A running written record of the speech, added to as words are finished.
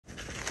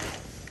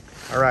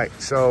All right,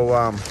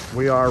 so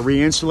we are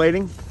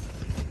re-insulating.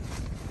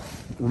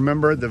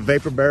 Remember the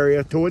vapor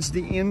barrier towards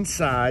the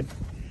inside.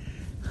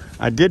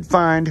 I did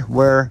find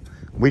where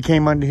we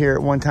came under here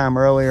at one time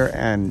earlier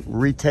and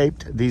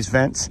retaped these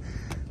vents.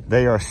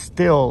 They are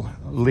still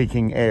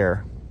leaking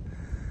air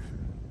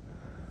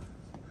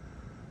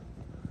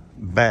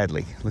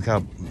badly. Look,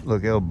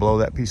 it'll blow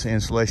that piece of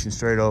insulation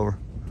straight over.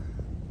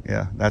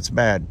 Yeah, that's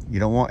bad. You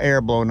don't want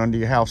air blowing under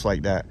your house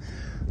like that.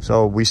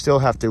 So we still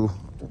have to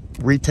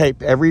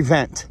retape every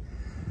vent.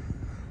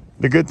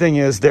 The good thing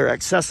is they're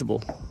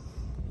accessible. I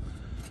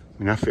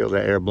mean, I feel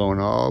that air blowing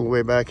all the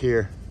way back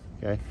here.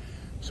 Okay,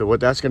 so what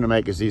that's going to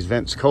make is these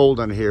vents cold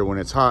under here when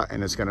it's hot,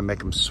 and it's going to make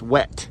them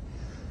sweat.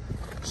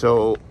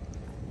 So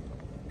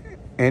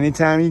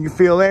anytime you can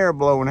feel air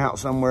blowing out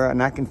somewhere,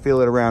 and I can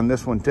feel it around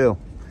this one too.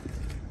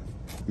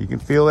 You can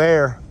feel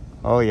air.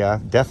 Oh yeah,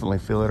 definitely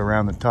feel it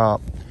around the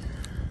top.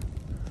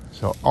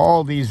 So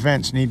all these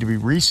vents need to be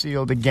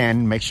resealed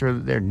again. Make sure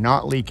that they're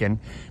not leaking,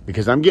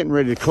 because I'm getting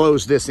ready to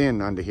close this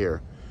in under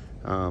here.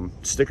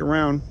 Stick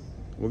around.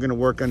 We're gonna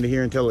work under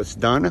here until it's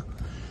done.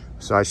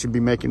 So I should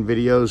be making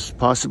videos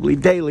possibly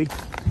daily.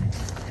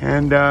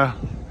 And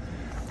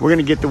we're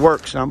gonna get to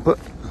work. So I'm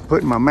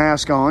putting my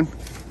mask on,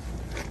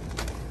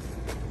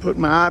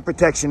 putting my eye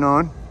protection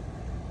on,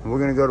 and we're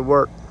gonna go to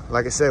work.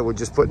 Like I said, we're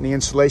just putting the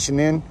insulation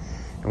in,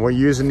 and we're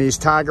using these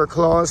tiger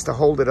claws to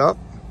hold it up.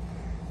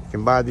 You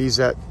can buy these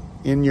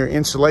in your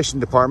insulation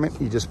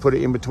department. You just put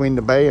it in between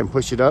the bay and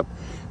push it up.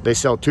 They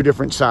sell two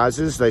different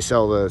sizes. They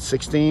sell the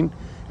 16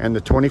 and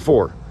the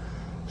 24.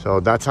 So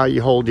that's how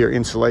you hold your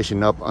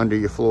insulation up under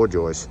your floor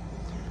joists.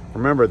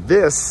 Remember,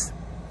 this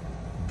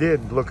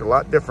did look a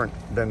lot different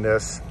than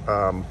this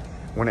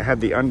when it had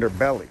the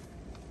underbelly.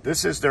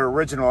 This is the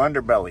original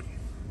underbelly.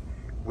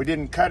 We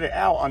didn't cut it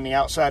out on the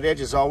outside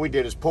edges. All we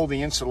did is pull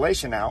the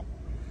insulation out.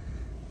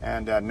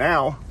 And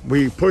now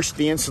we pushed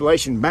the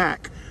insulation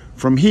back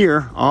from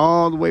here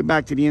all the way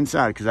back to the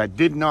inside, because I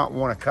did not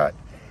want to cut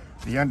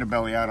the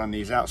underbelly out on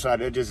these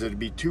outside edges. It'd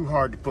be too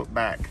hard to put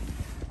back.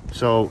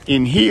 So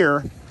in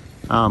here,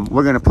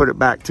 we're going to put it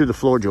back to the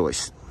floor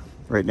joist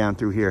right down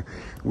through here.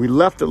 We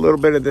left a little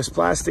bit of this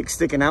plastic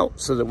sticking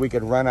out so that we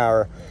could run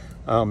our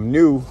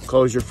new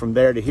closure from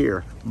there to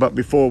here. But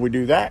before we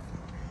do that,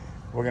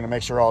 we're going to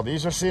make sure all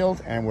these are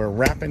sealed, and we're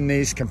wrapping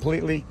these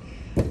completely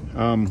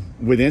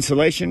with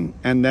insulation,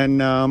 and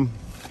then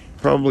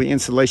probably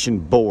insulation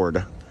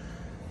board.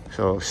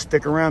 So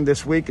stick around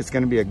this week. It's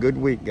going to be a good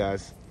week,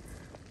 guys.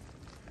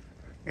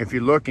 If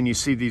you look and you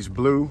see these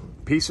blue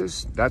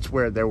pieces, that's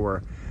where there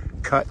were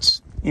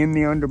cuts in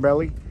the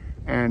underbelly,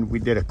 and we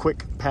did a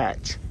quick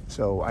patch.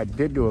 So I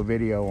did do a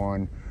video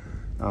on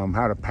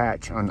how to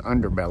patch on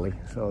underbelly.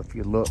 So if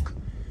you look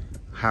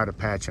how to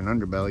patch an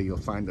underbelly, you'll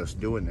find us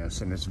doing this,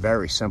 and it's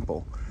very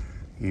simple.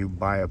 You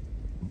buy a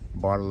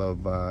bottle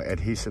of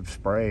adhesive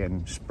spray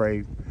and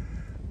spray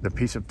the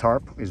piece of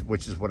tarp,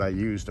 which is what I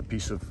used, a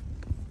piece of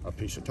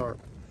tarp.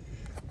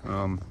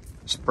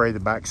 Spray the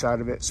back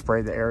side of it,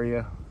 spray the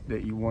area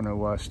that you want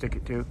to stick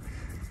it to,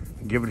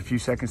 give it a few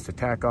seconds to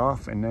tack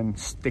off, and then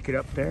stick it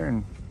up there,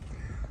 and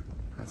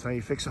that's how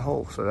you fix a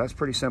hole. So that's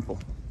pretty simple.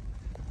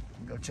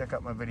 Go check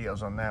out my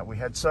videos on that. We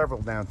had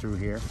several down through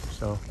here.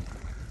 So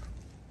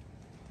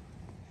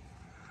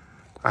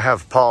I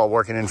have Paul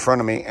working in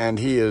front of me, and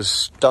he is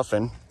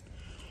stuffing.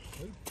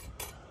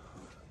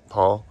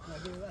 Paul.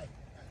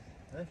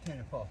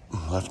 Left-handed Paul.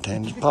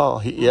 Left-handed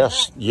Paul.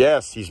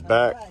 Yes, he's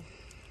back.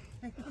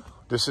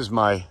 This is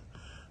my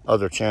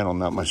other channel,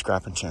 not my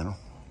scrapping channel.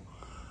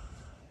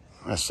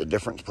 That's the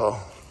difference, Paul.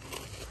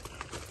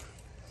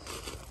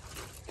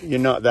 You're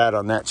not that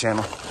on that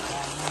channel.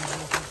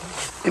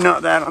 You're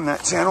not that on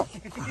that channel.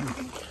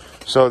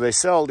 So they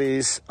sell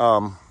these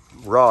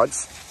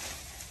rods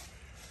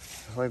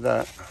like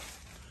that.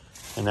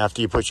 And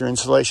after you put your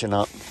insulation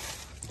up,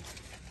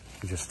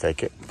 you just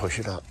take it and push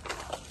it up.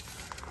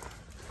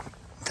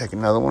 Take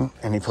another one,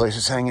 any place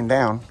it's hanging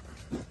down,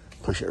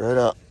 push it right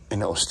up,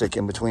 and it'll stick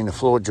in between the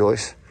floor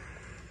joists.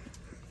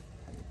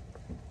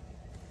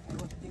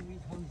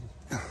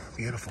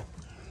 Beautiful.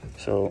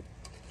 So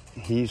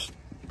he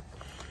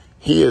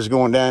is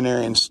going down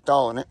there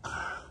installing it.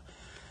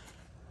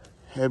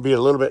 It'd be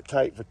a little bit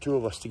tight for two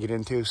of us to get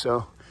into,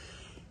 so.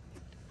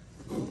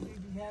 What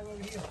did you have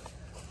over here?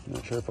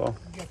 Not sure, Paul.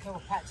 You got a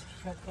couple patches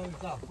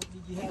closed off. What did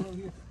you have over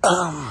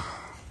here?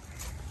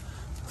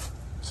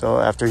 So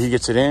after he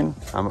gets it in,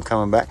 I'm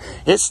coming back.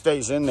 It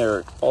stays in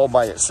there all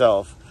by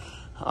itself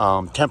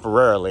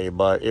temporarily,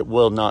 but it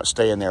will not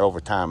stay in there over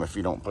time if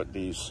you don't put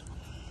these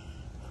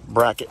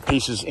bracket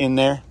pieces in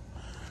there.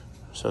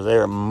 So they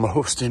are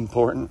most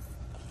important.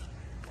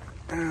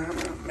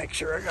 Make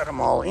sure I got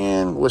them all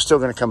in. We're still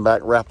going to come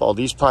back, wrap all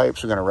these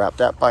pipes. We're going to wrap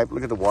that pipe.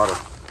 Look at the water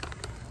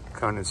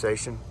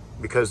condensation,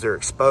 because they're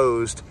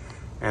exposed,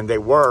 and they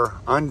were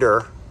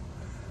under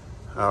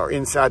or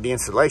inside the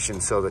insulation,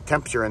 so the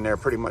temperature in there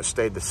pretty much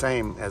stayed the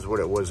same as what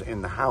it was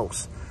in the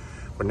house.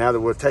 But now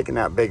that we're taking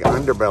that big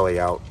underbelly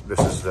out, this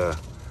is the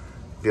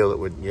deal that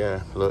would,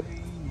 yeah, look.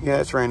 Yeah,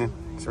 it's raining.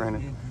 It's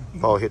raining.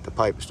 Paul hit the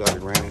pipe, it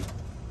started raining.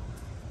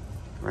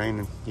 right?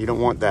 And you don't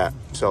want that.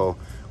 So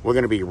we're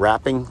going to be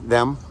wrapping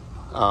them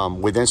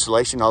with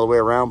insulation all the way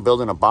around,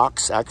 building a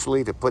box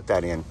actually to put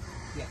that in.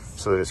 Yes.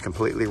 So that it's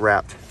completely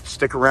wrapped.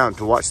 Stick around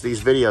to watch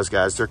these videos,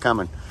 guys. They're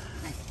coming.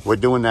 We're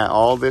doing that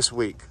all this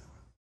week.